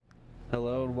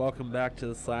and welcome back to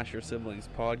the Slasher Siblings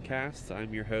podcast.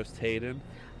 I'm your host, Hayden.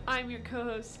 I'm your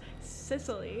co-host,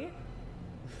 Cicely.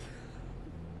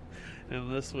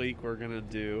 And this week we're going to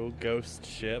do Ghost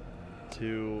Ship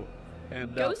to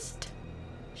end Ghost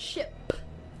Ship.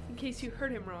 In case you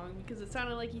heard him wrong, because it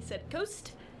sounded like he said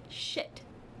ghost shit.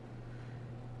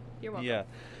 You're welcome.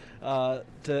 Yeah.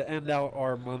 To end out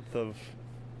our month of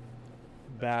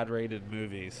bad rated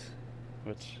movies,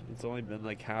 which it's only been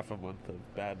like half a month of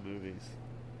bad movies.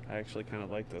 I actually kind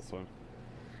of like this one.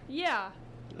 Yeah,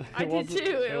 I did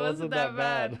too. It wasn't that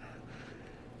bad.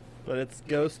 But it's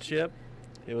Ghost Ship.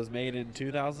 It was made in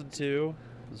 2002.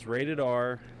 It was rated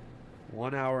R,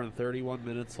 1 hour and 31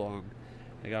 minutes long.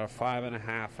 I got a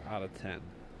 5.5 out of 10.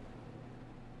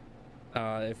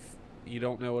 If you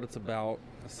don't know what it's about,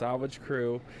 a salvage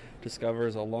crew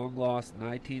discovers a long-lost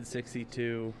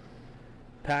 1962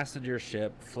 passenger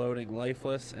ship floating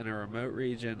lifeless in a remote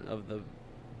region of the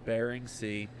Bering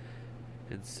Sea,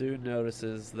 and soon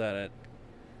notices that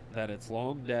its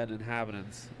long-dead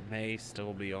inhabitants may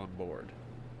still be on board.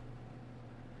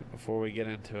 Before we get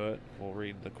into it, we'll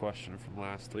read the question from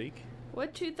last week.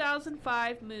 What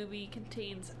 2005 movie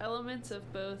contains elements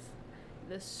of both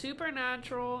the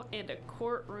supernatural and a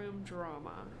courtroom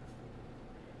drama?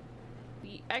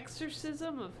 The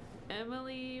Exorcism of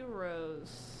Emily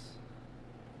Rose.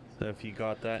 So if you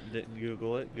got that and didn't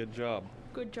Google it, good job.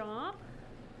 Good job.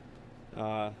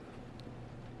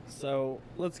 So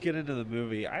let's get into the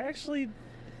movie. I actually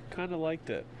kind of liked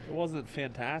it. It wasn't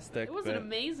fantastic. It wasn't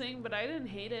amazing, but I didn't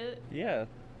hate it. Yeah,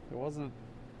 it wasn't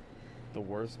the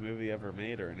worst movie ever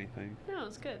made or anything. No, it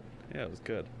was good. Yeah, it was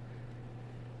good.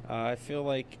 I feel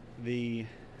like the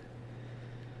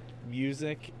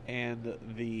music and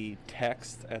the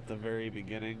text at the very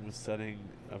beginning was setting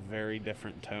a very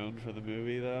different tone for the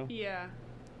movie, though. Yeah.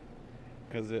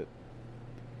 Because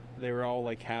they were all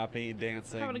like happy,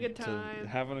 dancing, having a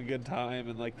good time,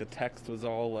 and like the text was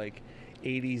all like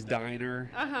 80s diner.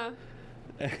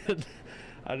 And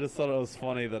I just thought it was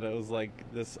funny that it was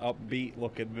like this upbeat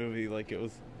looking movie. Like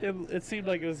it seemed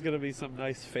like it was gonna be some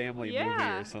nice family movie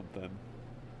or something.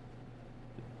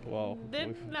 Well, it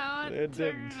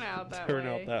didn't turn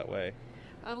out that way.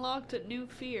 Unlocked a new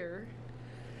fear.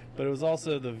 But it was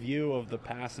also the view of the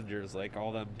passengers, like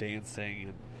all them dancing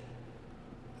and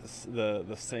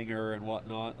the singer and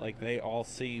whatnot. Like they all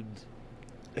seemed.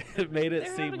 It made it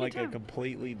seem like a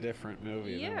completely different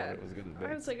movie than what it was going to be.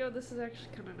 I was like, oh, this is actually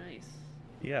kind of nice.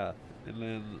 Yeah, and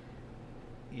then,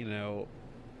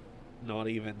 not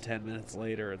even 10 minutes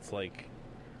later, it's like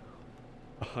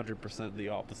 100% the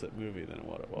opposite movie than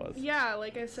what it was. Yeah,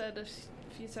 like I said a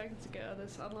few seconds ago,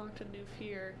 this unlocked a new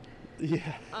fear.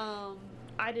 Yeah.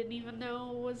 I didn't even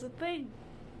know it was a thing.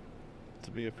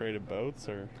 To be afraid of boats,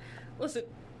 or? Listen,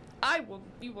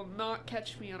 you will not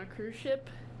catch me on a cruise ship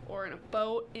or in a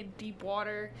boat in deep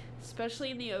water,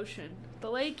 especially in the ocean. The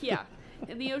lake, yeah.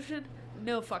 In the ocean,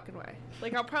 no fucking way.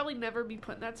 Like, I'll probably never be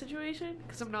put in that situation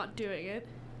because I'm not doing it.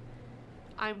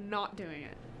 I'm not doing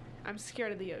it. I'm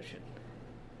scared of the ocean.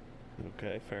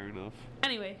 Okay, fair enough.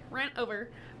 Anyway, rant over.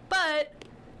 But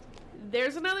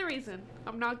there's another reason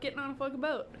I'm not getting on a fucking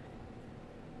boat.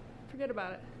 Forget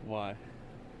about it. Why?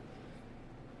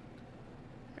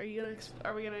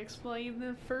 Are we gonna explain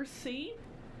the first scene?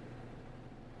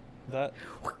 That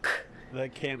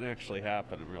can't actually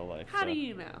happen in real life. How do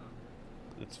you know?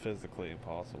 It's physically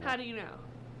impossible. How do you know?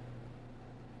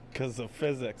 Because of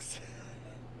physics.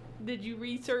 Did you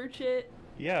research it?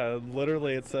 Yeah,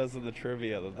 literally it says in the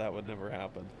trivia that would never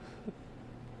happen.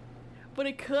 But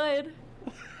it could.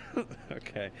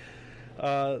 Okay.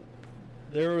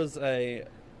 There was a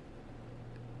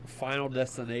Final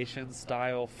Destination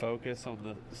style focus on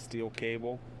the steel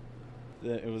cable.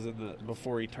 It was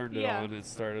before he turned it on and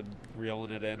started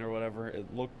reeling it in or whatever.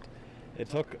 It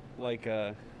took like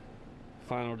a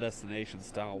Final Destination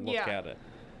style look at it,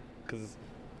 because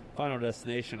Final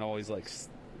Destination always like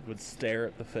would stare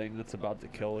at the thing that's about to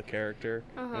kill the character,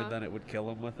 and then it would kill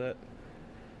him with it.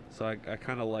 So I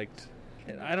kind of liked.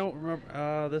 I don't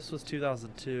remember. This was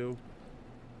 2002.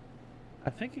 I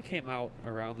think it came out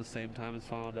around the same time as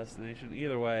Final Destination.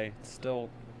 Either way, it's still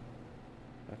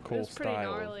a cool style.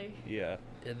 Pretty gnarly. Yeah.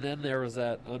 And then there was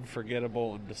that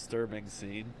unforgettable and disturbing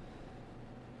scene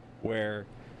where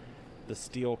the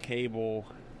steel cable,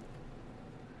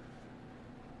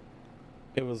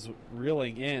 it was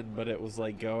reeling in, but it was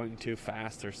like going too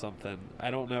fast or something.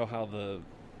 I don't know how the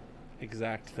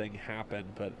exact thing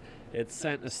happened, but it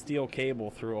sent a steel cable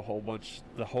through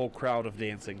the whole crowd of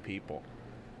dancing people,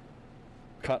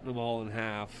 cutting them all in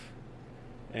half,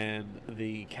 and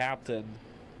the captain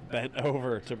bent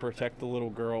over to protect the little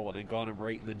girl, and it got him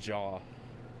right in the jaw.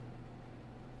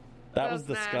 That was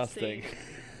disgusting.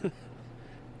 nasty.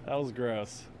 That was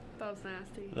gross. That was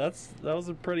nasty. That was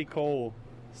a pretty cool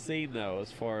scene though,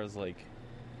 as far as like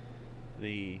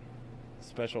the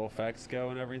special effects go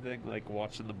and everything. Like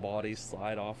watching the bodies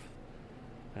slide off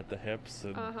at the hips,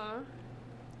 and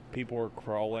people were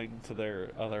crawling to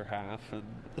their other half, and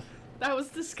that was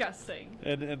disgusting.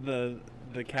 And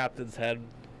the captain's head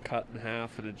cut in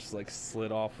half, and it just like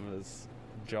slid off of his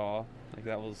jaw. Like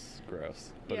that was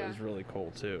gross, but it was really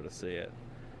cool too to see it.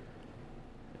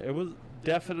 It was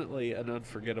definitely an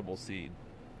unforgettable scene.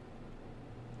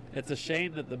 It's a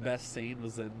shame that the best scene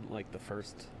was in like the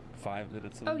first 5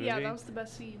 minutes of the movie. Oh yeah, that was the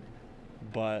best scene.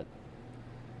 But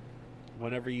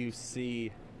whenever you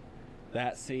see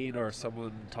that scene or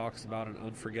someone talks about an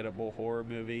unforgettable horror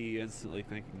movie, you instantly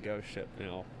think ghost ship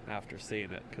now after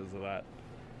seeing it because of that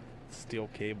steel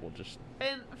cable. Just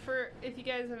and for if you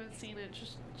guys haven't seen it,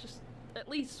 just at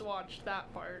least watch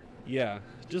that part. Yeah,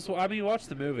 watch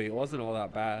the movie. It wasn't all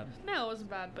that bad. No, it wasn't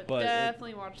bad, but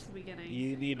definitely watch the beginning.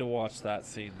 You need to watch that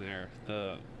scene there.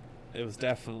 It was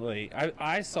definitely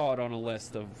I saw it on a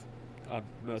list of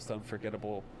most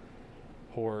unforgettable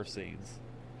horror scenes.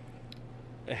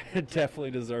 It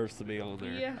definitely deserves to be on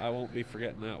there. Yeah. I won't be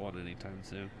forgetting that one anytime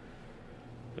soon.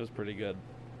 It was pretty good.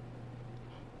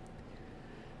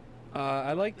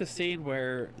 I like the scene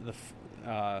where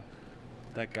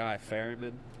that guy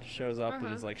Ferryman shows up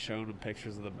and is like showing him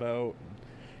pictures of the boat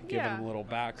and giving him a little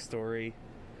backstory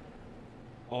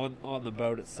on the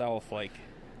boat itself. Like,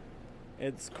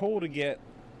 it's cool to get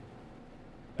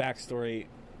backstory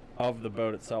of the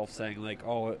boat itself, saying like,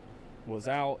 oh, it was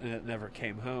out and it never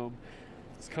came home.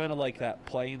 It's kind of like that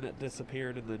plane that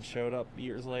disappeared and then showed up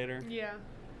years later. Yeah.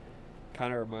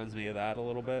 Kind of reminds me of that a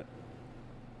little bit.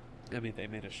 I mean, they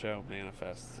made a show,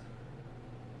 Manifest.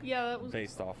 Yeah, that was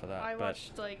based off of that. I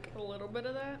watched like a little bit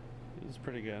of that. It was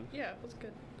pretty good. Yeah, it was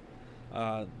good.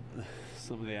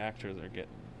 Some of the actors are getting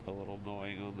a little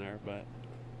annoying on there, but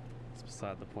it's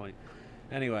beside the point.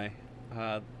 Anyway,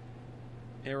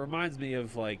 it reminds me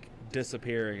of like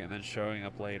disappearing and then showing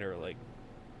up later, like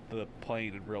the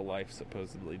plane in real life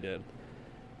supposedly did.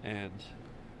 And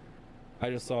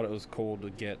I just thought it was cool to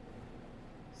get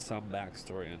some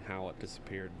backstory on how it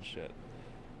disappeared and shit,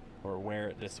 or where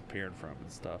it disappeared from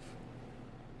and stuff.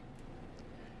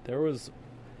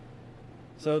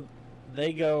 So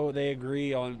they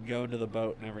agree on going to the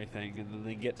boat and everything, and then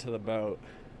they get to the boat.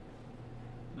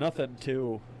 Nothing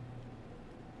to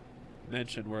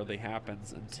mention really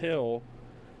happens until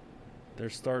there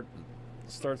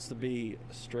starts to be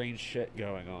strange shit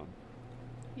going on.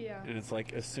 Yeah. And it's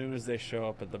like as soon as they show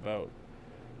up at the boat,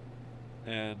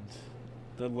 and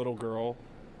the little girl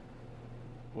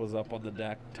was up on the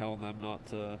deck telling them not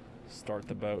to start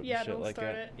the boat and shit like that.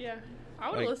 Yeah, don't start it. Yeah. I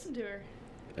would listen to her.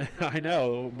 I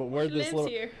know, but where'd this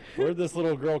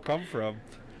little girl come from?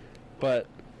 But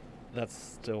that's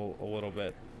still a little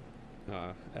bit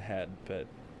ahead. But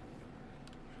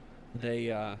they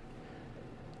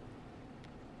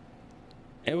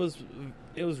it was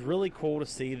really cool to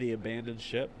see the abandoned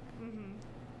ship.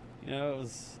 Mm-hmm. You know,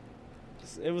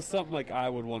 it was something like I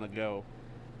would want to go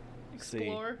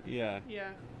explore. See. Yeah.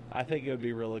 Yeah. I think it would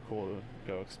be really cool to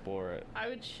go explore it. I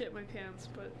would shit my pants,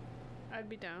 but I'd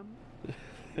be down.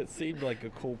 It seemed like a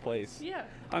cool place. Yeah.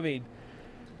 I mean,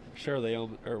 sure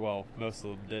most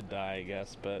of them did die, I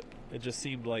guess, but it just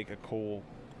seemed like a cool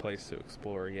place to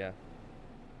explore, yeah.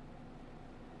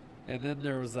 And then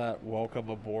there was that welcome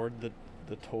aboard,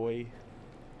 the toy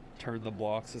turned the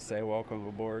blocks to say welcome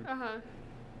aboard. Uh-huh.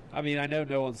 I mean, I know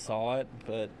no one saw it,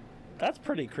 but that's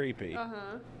pretty creepy.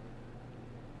 Uh-huh.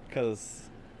 Because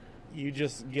you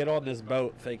just get on this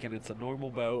boat thinking it's a normal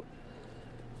boat,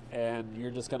 and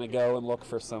you're just going to go and look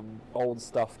for some old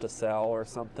stuff to sell or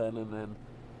something, and then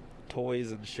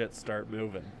toys and shit start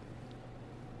moving.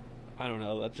 I don't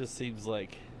know, that just seems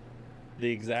like the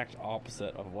exact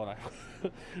opposite of what I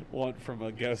want from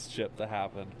a ghost ship to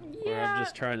happen. Yeah. Where I'm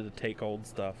just trying to take old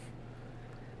stuff.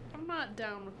 I'm not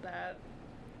down with that.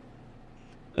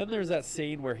 Then there's that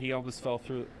scene where he almost fell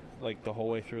through, like, the whole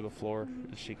way through the floor,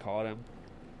 and she caught him.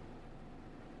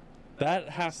 That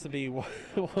has to be one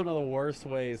of the worst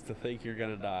ways to think you're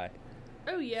going to die.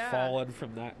 Oh, yeah. Falling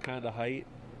from that kind of height.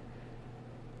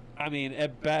 I mean,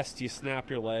 at best, you snap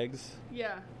your legs.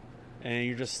 Yeah. And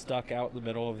you're just stuck out in the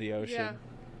middle of the ocean.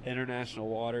 Yeah. International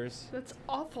waters. That's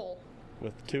awful.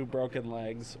 With 2 broken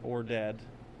legs or dead.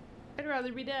 I'd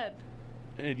rather be dead.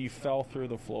 And you fell through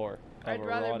the floor of I'd a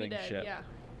rather rotting be dead, ship. yeah.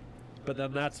 But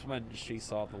then that's when she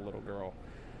saw the little girl.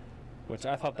 Which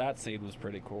I thought that scene was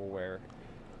pretty cool, where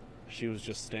she was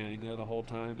just standing there the whole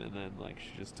time, and then, like,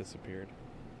 she just disappeared.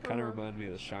 Kind of reminded me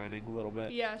of The Shining a little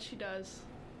bit. Yeah, she does.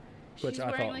 Which She's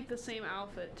I wearing thought, like the same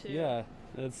outfit too. yeah,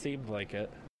 it seemed like it.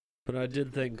 But I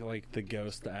did think like the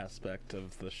ghost aspect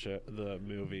of the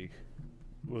movie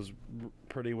was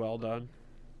pretty well done.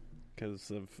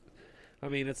 Because I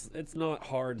mean, it's not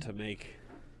hard to make,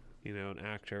 an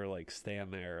actor like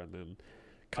stand there and then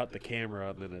cut the camera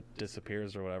and then it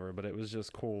disappears or whatever. But it was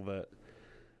just cool that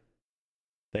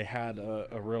they had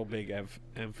a real big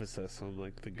emphasis on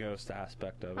like the ghost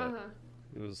aspect of it.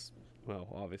 It was, well,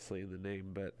 obviously in the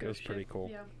name, but it was pretty cool.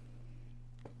 Yeah.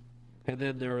 And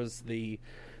then there was the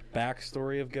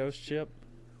backstory of Ghost Ship,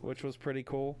 which was pretty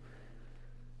cool.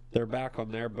 They're back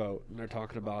on their boat and they're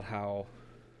talking about how,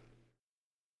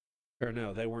 or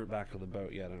no, they weren't back on the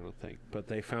boat yet, I don't think, but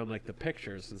they found like the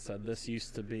pictures and said this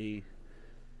used to be,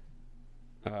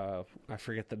 I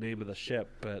forget the name of the ship,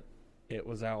 but it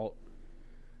was out,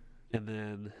 and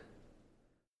then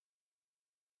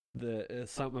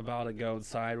something about it going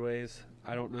sideways.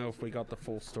 I don't know if we got the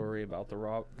full story about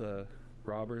the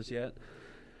robbers yet,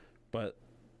 but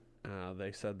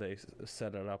they said they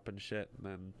set it up and shit, and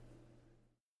then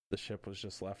the ship was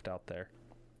just left out there.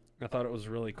 I thought it was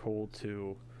really cool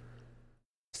to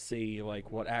see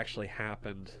like what actually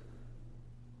happened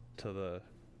to the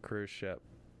cruise ship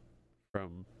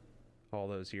from all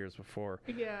those years before.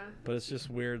 Yeah. But it's just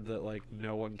weird that like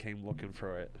no one came looking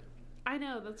for it. I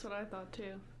know, that's what I thought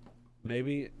too.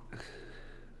 Maybe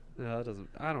no, that doesn't.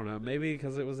 I don't know. Maybe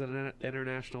because it was in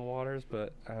international waters,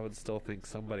 but I would still think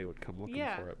somebody would come looking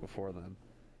for it before then.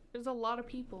 There's a lot of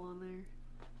people on there.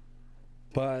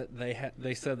 But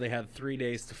they said they had 3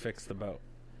 days to fix the boat.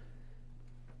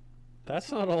 That's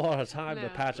not a lot of time to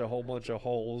patch a whole bunch of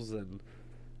holes and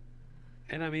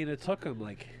I mean it took them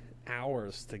like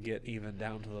hours to get even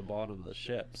down to the bottom of the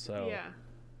ship. So yeah,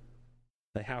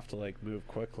 they have to like move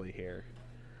quickly here.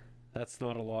 That's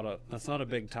not a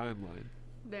big timeline.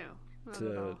 No, not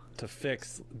at all. To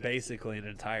fix basically an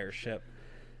entire ship,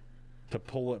 to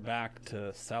pull it back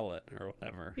to sell it or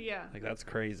whatever. Yeah. Like that's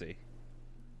crazy.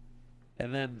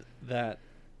 And then that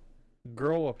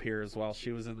girl appears while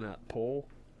she was in that pool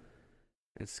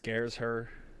and scares her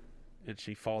and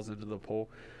she falls into the pool.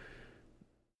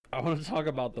 I want to talk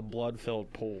about the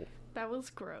blood-filled pool. That was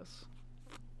gross.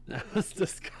 That was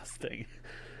disgusting.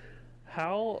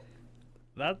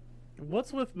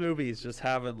 What's with movies just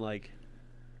having like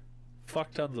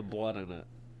fuck tons of blood in it?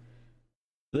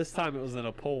 This time it was in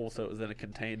a pool, so it was in a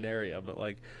contained area, but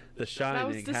like The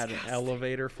Shining had an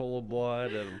elevator full of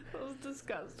blood and That was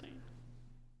disgusting.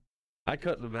 I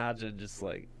couldn't imagine just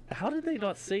like, how did they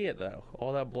not see it though?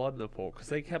 All that blood in the pool, because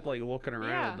they kept like looking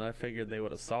around and I figured they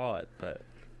would have saw it, but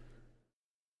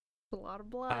a lot of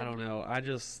blood. I don't know. I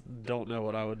just don't know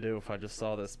what I would do if I just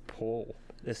saw this pool,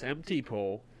 this empty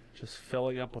pool, just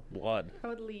filling up with blood. I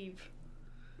would leave.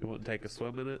 You wouldn't take a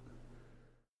swim in it?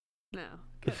 No,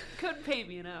 couldn't pay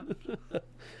me enough.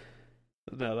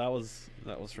 No, that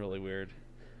was really weird.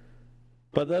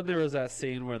 But then there was that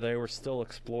scene where they were still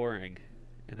exploring,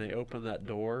 and they opened that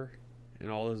door, and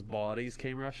all those bodies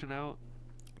came rushing out.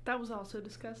 That was also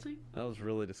disgusting. That was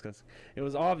really disgusting. It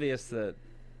was obvious that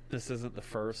this isn't the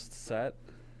first set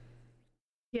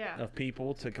of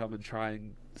people to come and try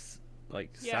and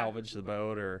salvage the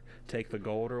boat or take the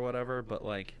gold or whatever, but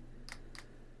like,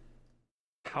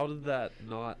 how did that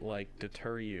not like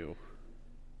deter you?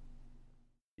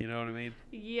 You know what I mean?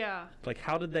 Yeah. Like,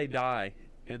 how did they die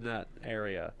in that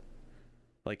area?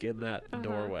 Like, in that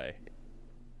doorway?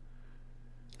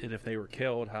 And if they were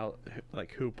killed,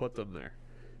 who put them there?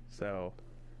 So,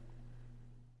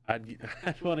 I'd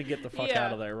want to get the fuck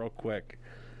out of there real quick.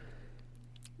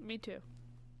 Me too.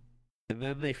 And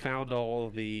then they found all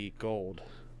the gold.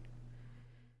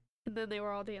 And then they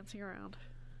were all dancing around.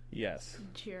 Yes.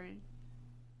 And cheering.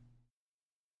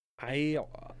 I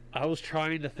was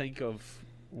trying to think of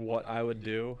what I would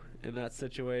do in that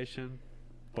situation,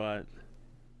 but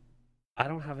I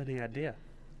don't have any idea.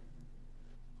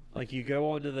 Like, you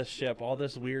go onto the ship, all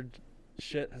this weird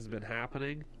shit has been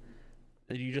happening,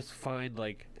 and you just find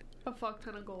like a fuck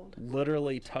ton of gold.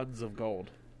 Literally tons of gold.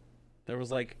 There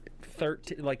was like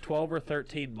 12 or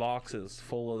 13 boxes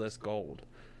full of this gold,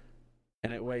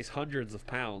 and it weighs hundreds of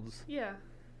pounds. Yeah.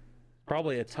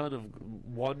 Probably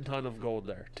 1 ton of gold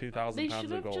there. 2,000 pounds of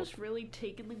gold. They should have just really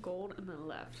taken the gold and then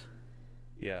left.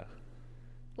 Yeah.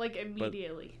 Like,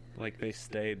 immediately. But, like, they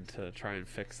stayed to try and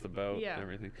fix the boat and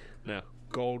everything. No.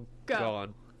 Gold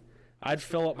gone. I'd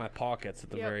fill up my pockets at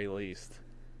the very least.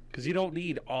 Because you don't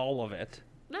need all of it.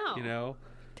 No. You know?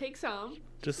 Take some.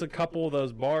 Just a couple of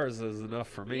those bars is enough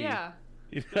for me. Yeah.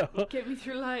 You know? Get me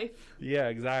through life. Yeah,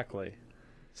 exactly.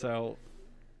 So,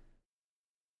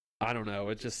 I don't know.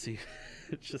 It just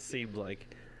seemed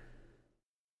like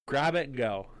grab it and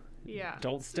go. Yeah.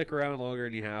 Don't stick around longer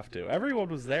than you have to. Everyone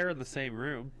was there in the same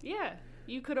room. Yeah.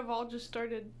 You could have all just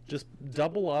started. Just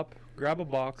double up, grab a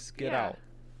box, get out.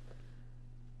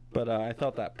 But I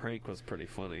thought that prank was pretty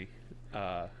funny.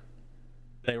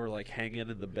 They were like hanging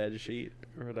in the bed sheet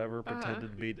or whatever, pretending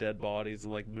to be dead bodies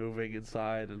and like moving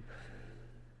inside. And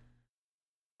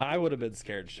I would have been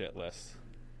scared shitless.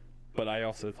 But I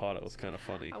also thought it was kind of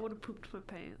funny. I would have pooped my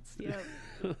pants.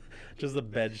 Yep. Just the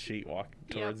bed sheet walking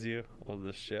towards you on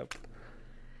the ship.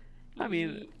 I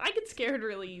mean, I get scared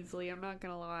really easily, I'm not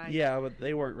gonna lie. Yeah, but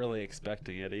they weren't really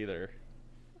expecting it either.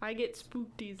 I get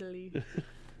spooked easily.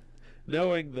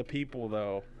 Knowing the people,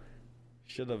 though,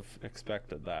 should have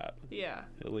expected that. Yeah.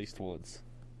 At least once.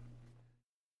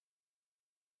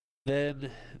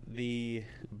 Then the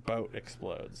boat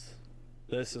explodes.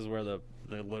 This is where the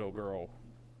little girl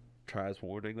tries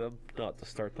warning them not to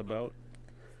start the boat.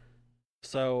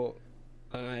 So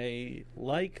I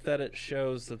like that it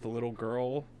shows that the little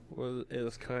girl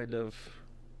is kind of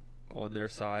on their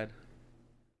side.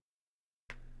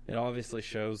 It obviously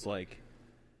shows like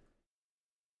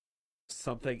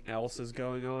something else is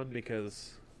going on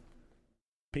because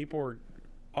people are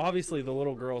obviously the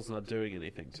little girl's not doing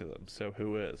anything to them, so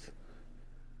who is?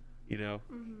 You know?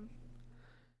 Mm-hmm.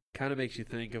 Kind of makes you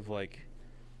think of like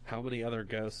how many other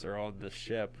ghosts are on this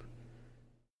ship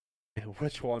and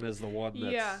which one is the one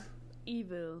that's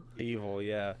evil,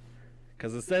 yeah,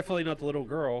 because it's definitely not the little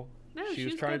girl. No, she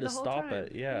was trying to stop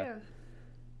it. Yeah.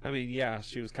 I mean, yeah,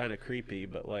 she was kind of creepy,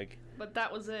 but like, but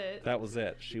that was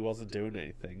it. She wasn't doing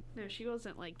anything. No, she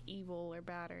wasn't like evil or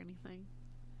bad or anything.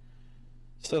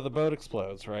 So the boat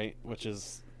explodes, right? Which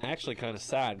is actually kind of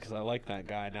sad because I like that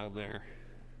guy down there,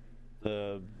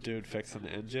 the dude fixing the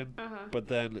engine. But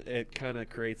then it kind of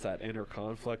creates that inner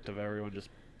conflict of everyone just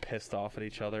pissed off at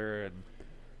each other, and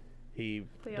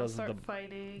they all start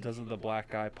fighting. Doesn't the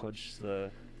black guy punch the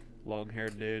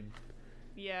long-haired dude?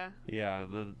 Yeah. Yeah,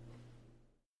 and then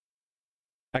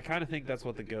I kind of think that's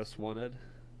what the ghosts wanted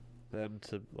them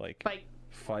to like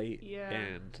fight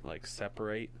and like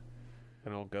separate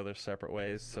and all go their separate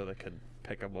ways so they could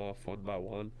pick them off one by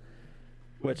one,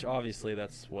 which obviously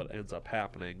that's what ends up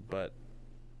happening. But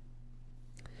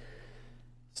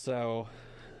so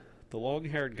the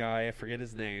long-haired guy, I forget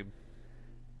his name,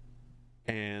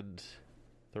 and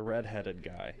the red-headed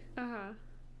guy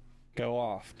go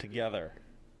off together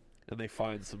and they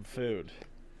find some food.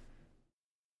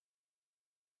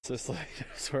 Just like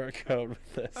that's where I go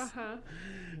with this.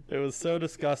 It was so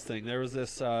disgusting. There was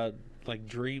this like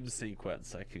dream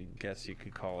sequence, I guess you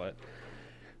could call it,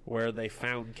 where they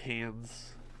found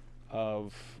cans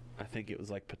of, I think it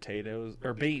was like potatoes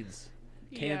or beans,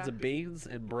 cans of beans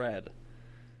and bread,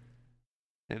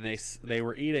 and they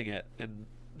were eating it. And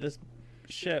this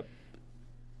ship,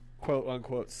 quote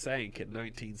unquote, sank in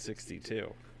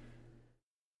 1962.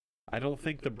 I don't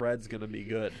think the bread's gonna be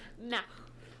good. No.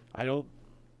 I don't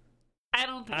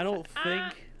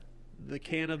think the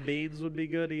can of beans would be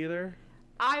good either.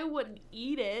 I wouldn't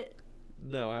eat it.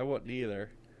 No, I wouldn't either.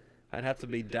 I'd have to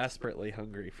be desperately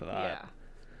hungry for that. Yeah.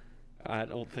 I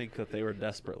don't think that they were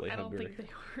desperately hungry. I don't think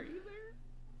they were either.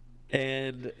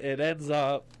 And it ends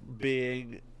up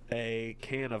being a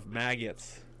can of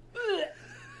maggots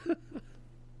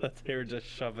that they were just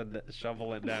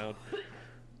shoveling down.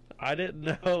 I didn't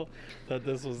know that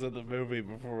this was in the movie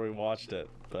before we watched it,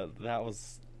 but that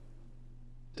was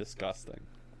disgusting.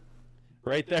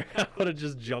 Right there, I would have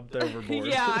just jumped overboard.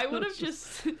 Yeah, I would have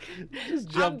just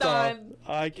jumped off.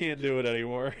 I can't do it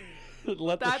anymore.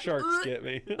 Let the sharks get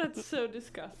me. That's so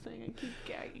disgusting. I keep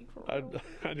gagging for a while.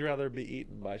 I'd rather be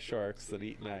eaten by sharks than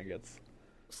eat maggots.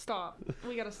 Stop.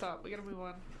 We gotta stop. We gotta move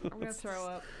on. I'm gonna throw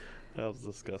up. That was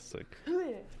disgusting.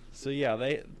 So yeah,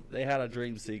 they had a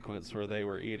dream sequence where they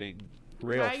were eating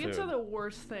real food. Maggots are the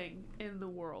worst thing in the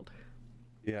world.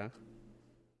 Yeah.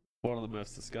 One of the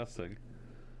most disgusting.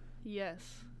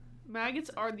 Yes.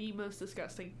 Maggots are the most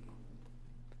disgusting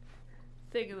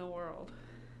thing in the world.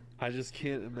 I just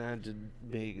can't imagine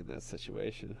being in that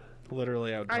situation.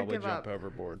 Literally, I would probably jump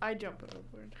overboard. I'd jump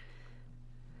overboard.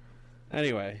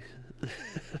 Anyway,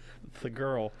 the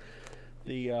girl,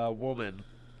 the woman,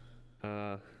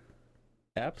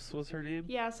 Epps was her name?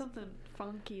 Yeah, something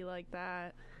funky like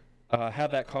that.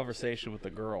 Had that conversation with the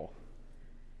girl,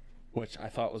 which I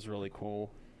thought was really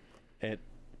cool. It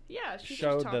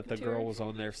showed that the girl was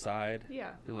on their side.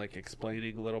 Yeah. And like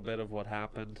explaining a little bit of what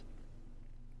happened.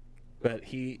 But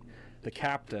the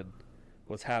captain,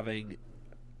 was having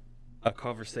a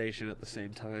conversation at the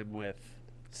same time with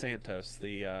Santos.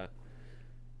 He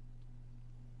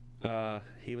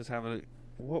was having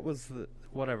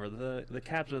the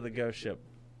captain of the ghost ship,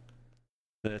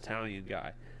 the Italian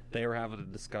guy. they were having a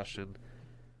discussion,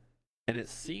 and it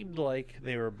seemed like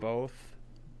they were both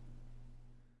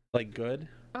like good,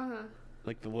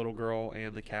 like the little girl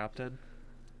and the captain,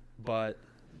 but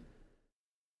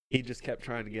he just kept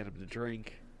trying to get him to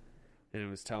drink, and it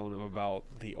was telling him about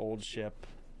the old ship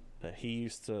that he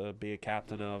used to be a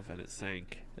captain of, and it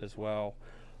sank as well.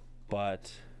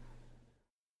 But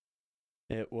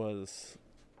it was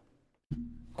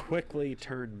quickly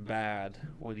turned bad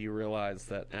when you realize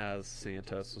that as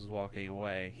Santos was walking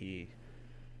away, he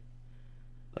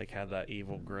like had that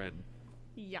evil grin.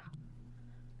 Yeah.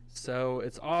 So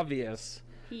it's obvious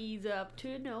he's up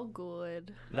to no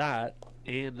good. That,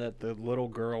 and that the little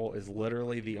girl is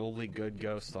literally the only good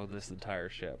ghost on this entire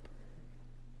ship.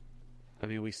 I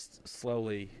mean, we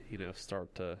slowly,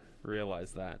 start to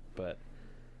realize that, but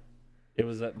it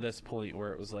was at this point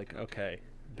where it was like, okay,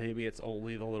 maybe it's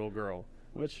only the little girl,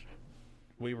 which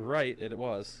we were right, it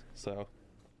was, so.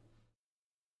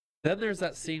 Then there's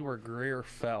that scene where Greer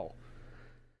fell.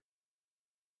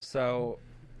 So,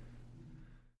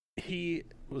 he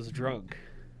was drunk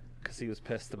because he was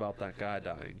pissed about that guy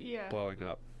dying, blowing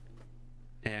up.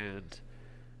 And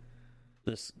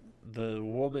the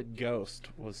woman ghost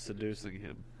was seducing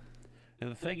him.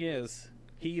 And the thing is,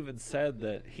 he even said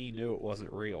that he knew it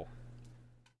wasn't real.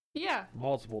 Yeah.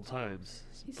 Multiple times.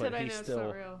 He said, I know it's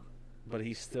not real. But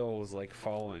he still was, like,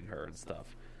 following her and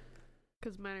stuff.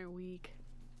 Because men are weak.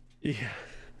 Yeah.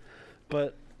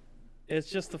 But it's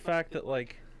just the fact that,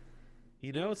 like,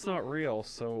 it's not real,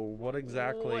 so what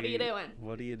exactly... What are you doing?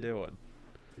 What are you doing?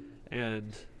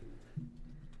 And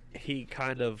he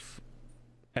kind of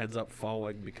ends up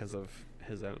falling because of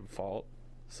his own fault.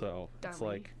 So Dummy. It's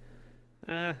like,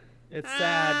 it's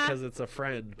sad because it's a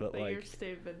friend, but like, you're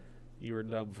stupid. You were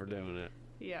dumb for doing it.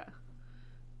 Yeah.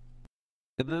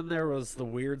 And then there was the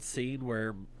weird scene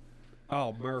where,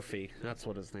 Murphy, that's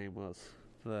what his name was,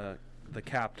 the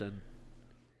captain.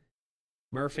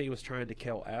 Murphy was trying to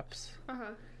kill Epps.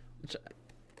 Which,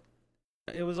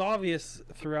 it was obvious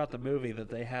throughout the movie that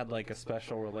they had like a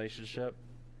special relationship,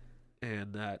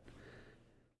 and that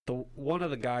one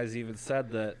of the guys even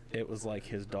said that it was like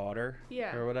his daughter,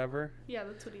 or whatever. Yeah,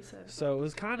 that's what he said. So it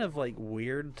was kind of like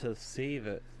weird to see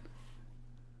that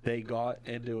they got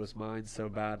into his mind so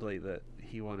badly that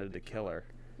he wanted to kill her.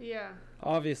 Yeah.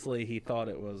 Obviously, he thought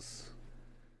it was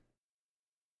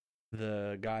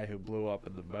the guy who blew up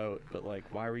in the boat, but like,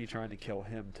 why were you trying to kill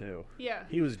him too? Yeah.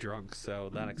 He was drunk, so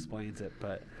that explains it,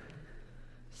 but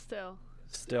still,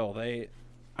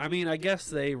 I guess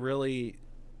they really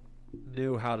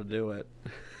knew how to do it.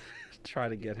 Try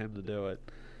to get him to do it.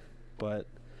 But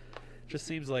it just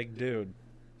seems like, dude,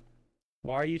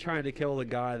 why are you trying to kill the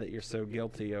guy that you're so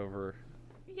guilty over?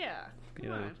 Yeah.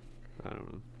 Come on. I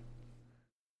don't know.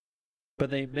 But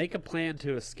they make a plan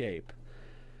to escape,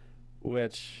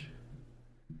 which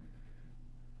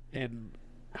in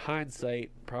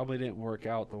hindsight probably didn't work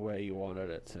out the way you wanted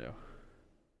it to.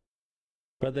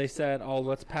 But they said,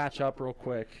 let's patch up real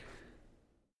quick.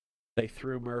 They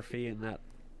threw Murphy in that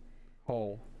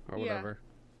hole or whatever.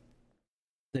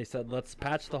 They said, let's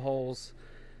patch the holes,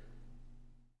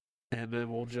 and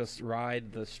then we'll just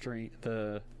ride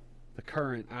the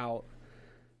current out,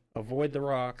 avoid the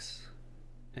rocks,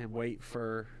 and wait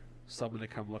for someone to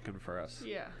come looking for us.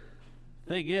 Yeah.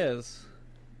 Thing is,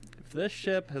 if this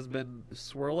ship has been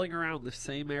swirling around the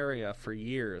same area for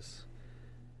years,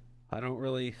 I don't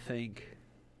really think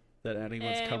that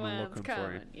anyone's coming looking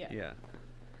for him. Yeah.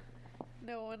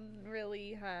 No one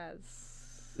really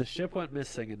has. The ship went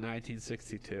missing in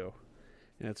 1962,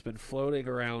 and it's been floating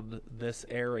around this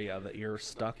area that you're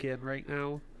stuck in right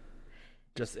now,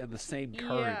 just in the same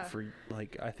current for,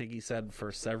 like, I think he said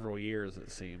for several years,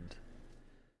 it seemed.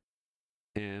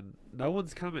 And no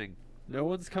one's coming. No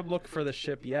one's come look for the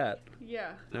ship yet.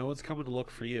 Yeah. No one's coming to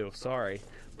look for you. Sorry,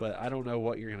 but I don't know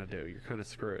what you're going to do. You're kind of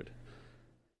screwed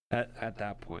at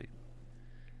that point.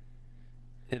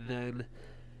 And then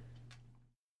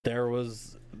there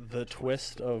was the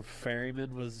twist of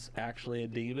Ferryman was actually a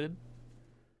demon.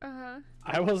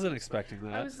 I wasn't expecting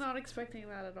that. I was not expecting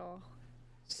that at all.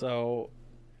 So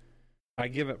I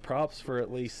give it props for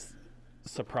at least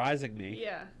surprising me.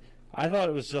 Yeah. I thought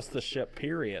it was just the ship,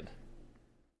 period.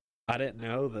 I didn't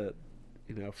know that,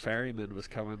 Ferryman was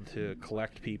coming to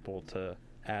collect people to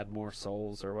add more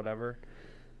souls or whatever.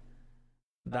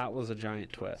 That was a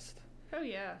giant twist. Oh,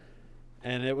 yeah.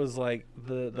 And it was like,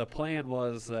 the plan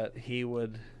was that he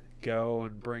would go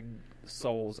and bring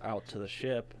souls out to the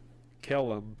ship, kill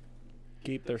them,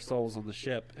 keep their souls on the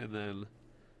ship, and then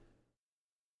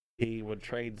he would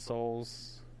trade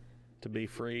souls to be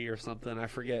free or something. I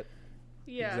forget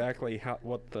exactly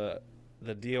what the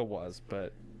deal was,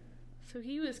 but So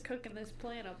he was cooking this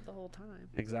plan up the whole time.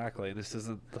 Exactly, and this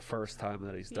isn't the first time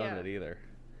that he's done it either.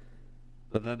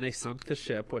 But then they sunk the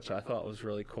ship, which I thought was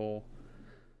really cool.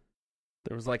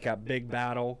 There was like a big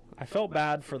battle. I felt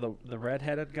bad for the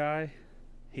redheaded guy.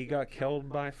 He got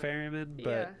killed by ferryman,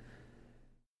 but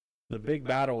the big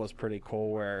battle was pretty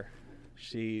cool where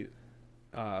she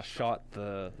shot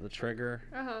the trigger.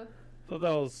 So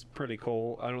that was pretty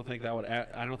cool. I don't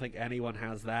think anyone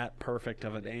has that perfect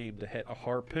of an aim to hit a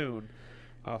harpoon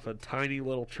off a tiny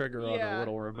little trigger on a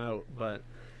little remote, but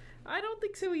I don't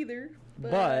think so either.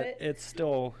 But it's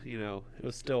still, it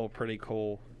was still a pretty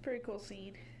cool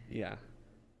scene. Yeah.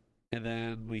 And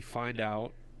then we find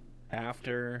out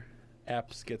after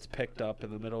Epps gets picked up in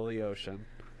the middle of the ocean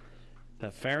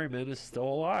that ferryman is still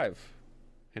alive,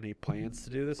 and he plans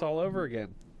to do this all over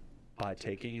again by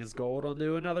taking his gold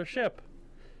onto another ship.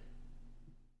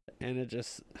 And it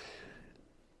just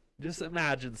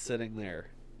imagine sitting there,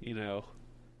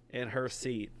 in her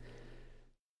seat,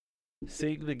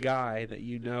 seeing the guy that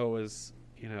is,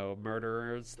 a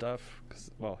murderer and stuff.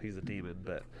 'Cause, well, he's a demon,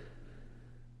 but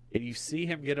and you see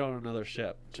him get on another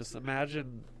ship. Just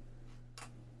imagine,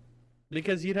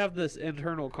 because you'd have this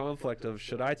internal conflict of,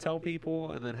 should I tell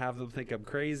people and then have them think I'm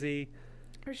crazy?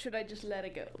 Or should I just let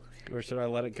it go? Or should I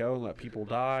let it go and let people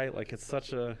die? Like, it's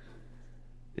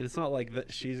not like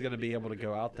that she's going to be able to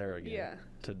go out there again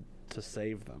to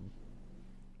save them.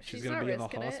 She's going to be in the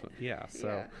hospital. Yeah,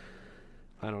 so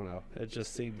I don't know. It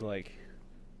just seemed like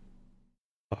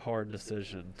a hard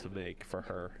decision to make for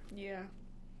her. Yeah.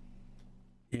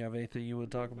 You have anything you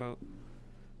want to talk about?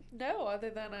 No, other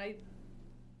than I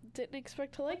didn't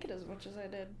expect to like it as much as I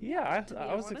did. Yeah,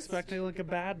 I was expecting like a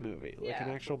bad movie, like an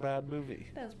actual bad movie.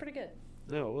 That was pretty good.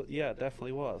 No, yeah, it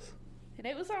definitely was. And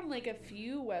it was on like a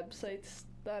few websites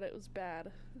that it was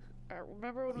bad. I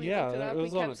remember when we looked it up, it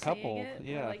was we on kept a couple. It,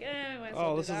 yeah. like,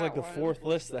 this is like the fourth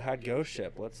list that had Ghost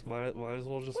Ship. Might as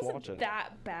well just watch it.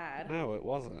 That bad. No, it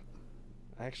wasn't.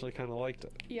 I actually kind of liked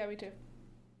it. Yeah, me too.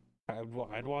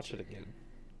 I'd watch it again.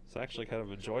 It's actually kind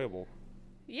of enjoyable.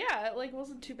 Yeah, it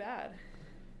wasn't too bad.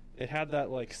 It had that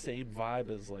same vibe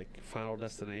as Final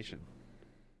Destination.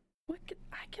 I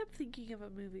kept thinking of a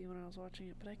movie when I was watching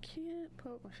it, but I can't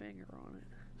put my finger on it.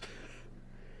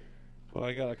 Well,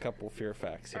 I got a couple fear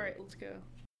facts here. Alright, let's go.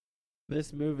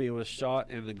 This movie was shot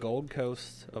in the Gold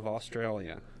Coast of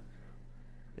Australia.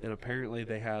 And apparently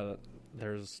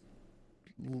there's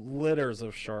litters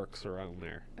of sharks around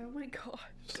there. Oh my gosh.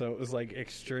 So it was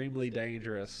extremely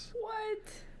dangerous. What?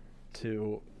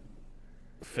 To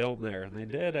film there. And they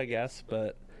did, I guess,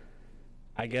 but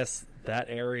I guess that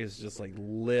area is just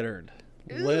littered.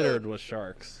 Ew. Littered with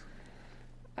sharks.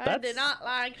 I did not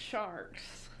like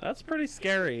sharks. That's pretty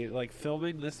scary,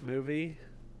 filming this movie,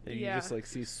 and you just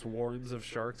see swarms of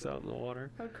sharks out in the water.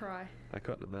 I would cry. I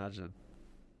couldn't imagine.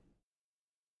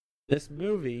 This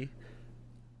movie,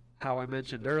 how I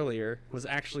mentioned earlier, was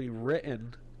actually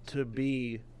written to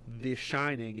be The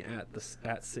Shining at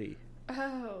sea.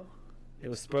 Oh. It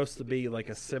was supposed to be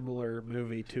a similar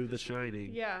movie to The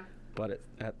Shining. Yeah. But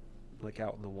out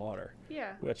in the water.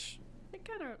 Yeah. Which it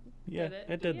kind of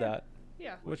it did that.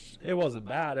 Yeah. Which, it wasn't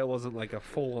bad. It wasn't a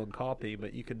full-on copy,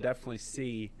 but you could definitely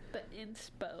see the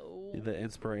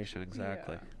inspiration,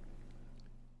 exactly.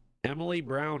 Yeah. Emily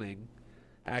Browning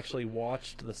actually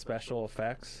watched the special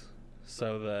effects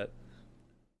so that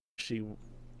she,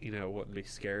 wouldn't be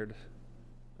scared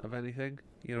of anything.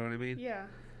 You know what I mean? Yeah.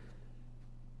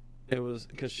 It was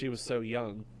because she was so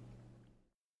young.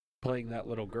 Playing that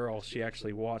little girl, she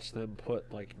actually watched them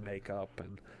put makeup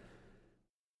and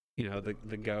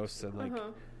the ghosts and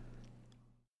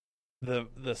the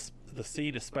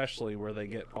scene especially where they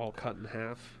get all cut in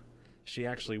half. She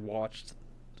actually watched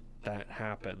that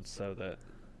happen so that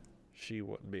she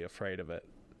wouldn't be afraid of it,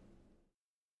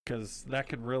 because that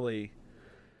can really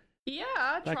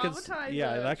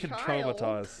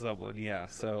traumatize someone. Yeah,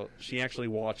 so she actually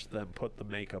watched them put the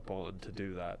makeup on to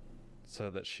do that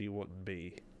so that she wouldn't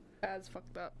be as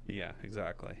fucked up. Yeah,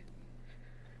 exactly.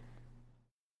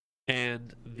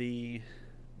 And the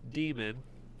demon,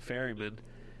 ferryman,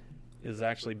 is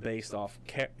actually based off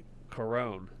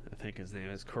Corone, I think his name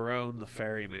is. Corone the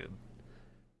ferryman,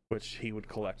 which he would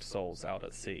collect souls out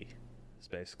at sea, is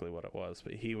basically what it was.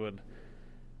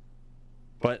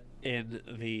 But in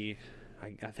the,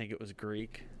 I think it was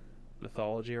Greek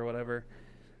mythology or whatever,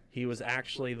 he was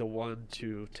actually the one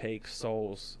to take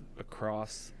souls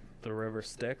across the river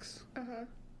Styx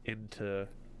into,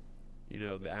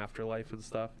 the afterlife and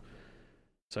stuff.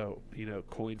 So,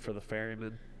 coin for the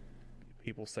ferryman.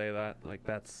 People say that.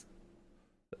 That's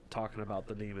talking about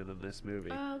the demon in this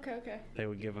movie. Oh, okay. They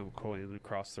would give him a coin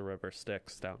across the river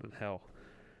Styx down in hell.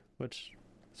 which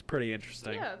is pretty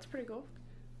interesting. Yeah, it's pretty cool.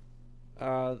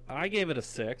 I gave it a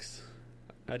 6.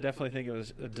 I definitely think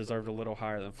it deserved a little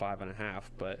higher than 5.5,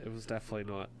 but it was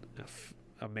definitely not an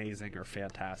amazing or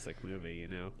fantastic movie, you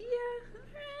know?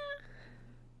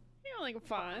 Yeah, like a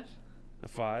 5. A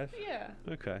 5? Yeah.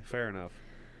 Okay, fair enough.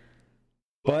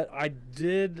 But I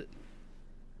did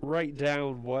write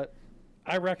down what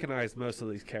I recognized most of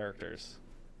these characters.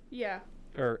 Yeah.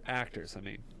 Or actors, I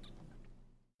mean.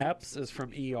 Epps is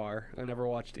from ER. I never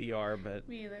watched ER, but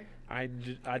Me either. I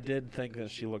did think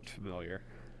that she looked familiar.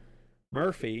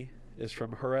 Murphy is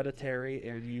from Hereditary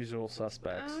and Usual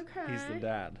Suspects. Okay. He's the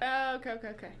dad. Oh,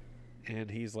 okay. And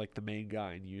he's like the main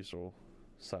guy in Usual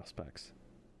Suspects.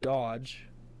 Dodge,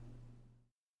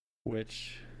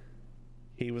 which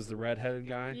he was the redheaded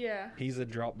guy. Yeah. He's a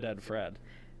Drop Dead Fred.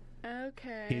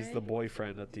 Okay. He's the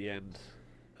boyfriend at the end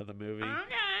of the movie.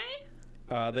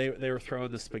 Okay. They were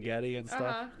throwing the spaghetti and stuff.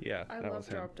 Uh-huh. Yeah, I that love was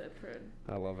him. Drop Dead Fred.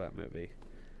 I love that movie.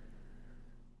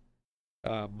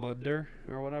 Munder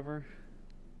or whatever.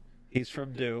 He's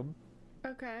from Doom.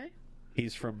 Okay.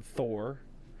 He's from Thor.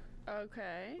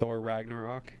 Okay. Thor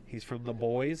Ragnarok. He's from The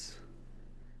Boys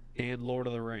and Lord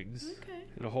of the Rings. Okay.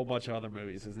 And a whole bunch of other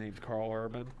movies. His name's Carl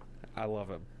Urban. I love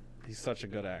him. He's such a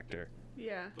good actor.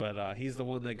 Yeah. But he's the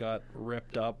one that got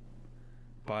ripped up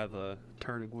by the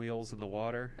turning wheels in the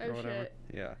water or whatever. Shit.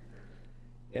 Yeah.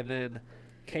 And then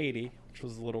Katie, which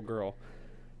was the little girl.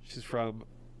 She's from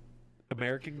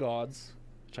American Gods,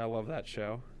 which I love that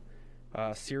show.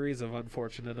 Series of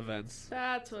Unfortunate Events.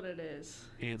 That's what it is.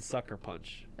 And Sucker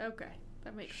Punch. Okay.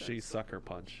 That makes sense. She's Sucker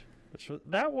Punch.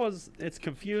 It's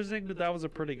confusing, but that was a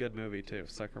pretty good movie too,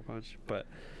 Sucker Punch. But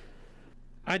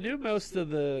I knew most of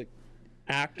the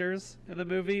actors in the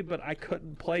movie, but I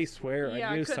couldn't place where. Yeah,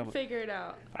 I knew couldn't some. figure it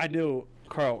out. I knew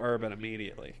Carl Urban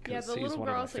immediately Yeah, because the he's little one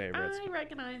of my girl's like, favorites. I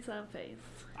recognize that face.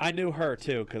 I knew her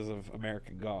too because of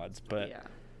American Gods, but Yeah.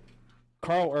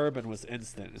 Carl Urban was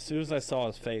instant. As soon as I saw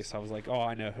his face, I was like, "Oh,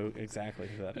 I know exactly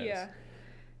who that is." Yeah.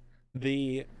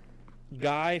 The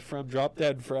guy from Drop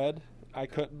Dead Fred, I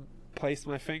couldn't place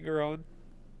my finger on.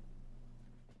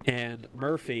 And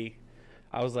Murphy,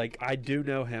 I was like, I do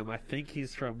know him. I think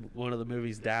he's from one of the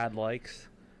movies Dad likes.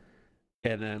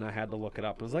 And then I had to look it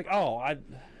up. I was like, oh, I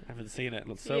haven't seen it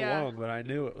in so long, but I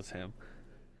knew it was him.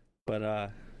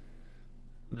 But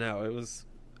no, it was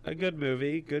a good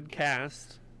movie, good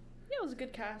cast. Yeah, it was a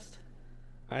good cast.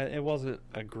 It wasn't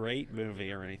a great movie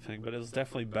or anything, but it was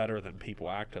definitely better than people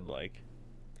acted like.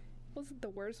 Wasn't the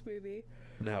worst movie.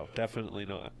 No, definitely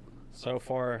not. So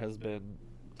far has been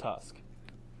Tusk.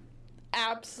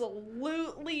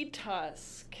 Absolutely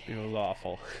Tusk. It was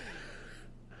awful.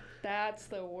 That's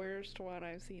the worst one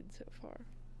I've seen so far.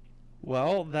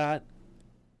 Well, that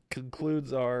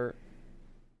concludes our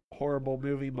horrible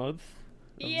movie month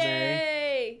of May.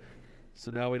 Yay!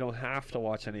 So now we don't have to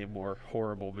watch any more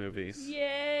horrible movies.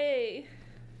 Yay!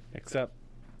 Except,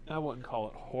 I wouldn't call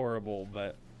it horrible,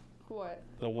 but What?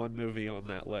 the one movie on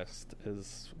that list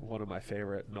is one of my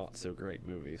favorite not so great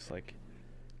movies. Like,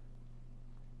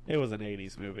 it was an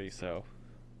 80s movie, so.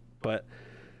 But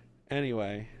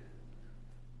anyway,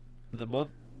 the month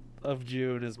of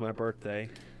June is my birthday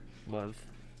month,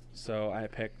 so I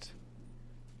picked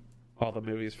all the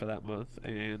movies for that month,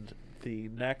 and the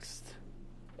next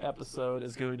episode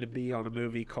is going to be on a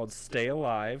movie called Stay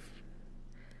Alive.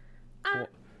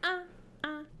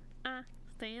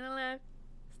 Staying alive.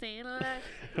 Staying alive.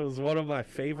 It was one of my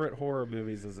favorite horror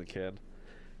movies as a kid.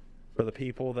 For the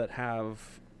people that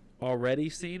have already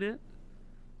seen it,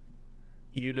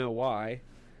 you know why.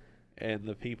 And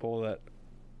the people that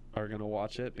are going to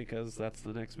watch it because that's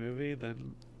the next movie,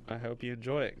 then I hope you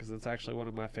enjoy it because it's actually one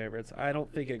of my favorites. I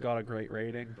don't think it got a great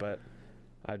rating, but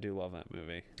I do love that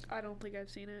movie. I don't think I've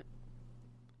seen it.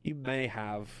 You may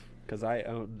have, because I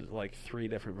owned like 3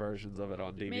 different versions of it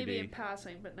on DVD. Maybe in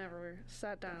passing, but never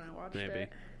sat down and watched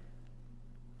it.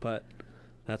 But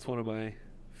that's one of my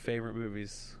favorite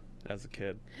movies as a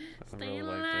kid. I really Staying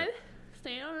liked alive. it.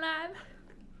 Staying alive.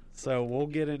 So we'll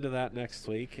get into that next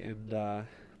week, and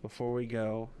before we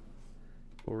go,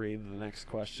 we'll read the next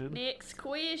question. Next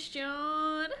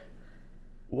question.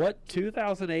 What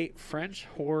 2008 French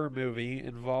horror movie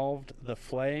involved the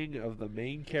flaying of the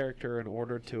main character in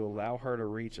order to allow her to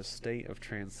reach a state of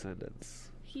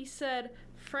transcendence? He said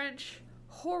French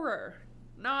horror,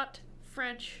 not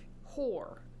French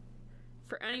whore.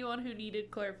 For anyone who needed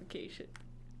clarification.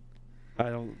 I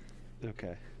don't...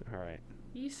 Okay, alright.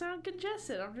 You sound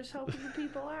congested. I'm just helping the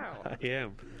people out. I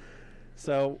am.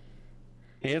 So,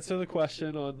 answer the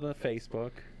question on the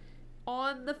Facebook.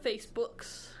 On the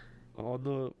Facebooks. On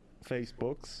the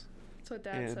Facebooks. That's what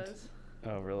Dad says.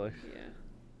 Oh, really?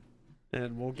 Yeah.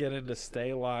 And we'll get into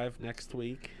Stay Live next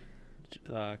week.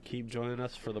 Keep joining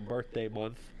us for the birthday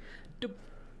month. The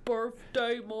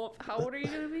birthday month. How old are you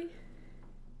going to be?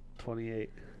 28.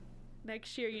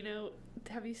 Next year, you know,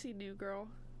 have you seen New Girl?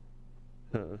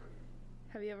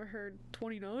 Have you ever heard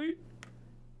 29?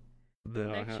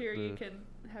 No. Next year, you can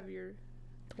have your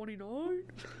 29.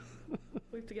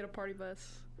 We have to get a party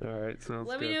bus. Alright, sounds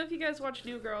Let good. me know if you guys watch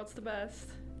New Girl. It's the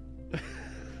best.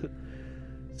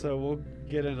 So we'll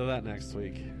get into that next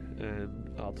week.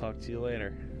 And I'll talk to you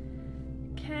later.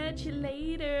 Catch you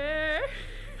later.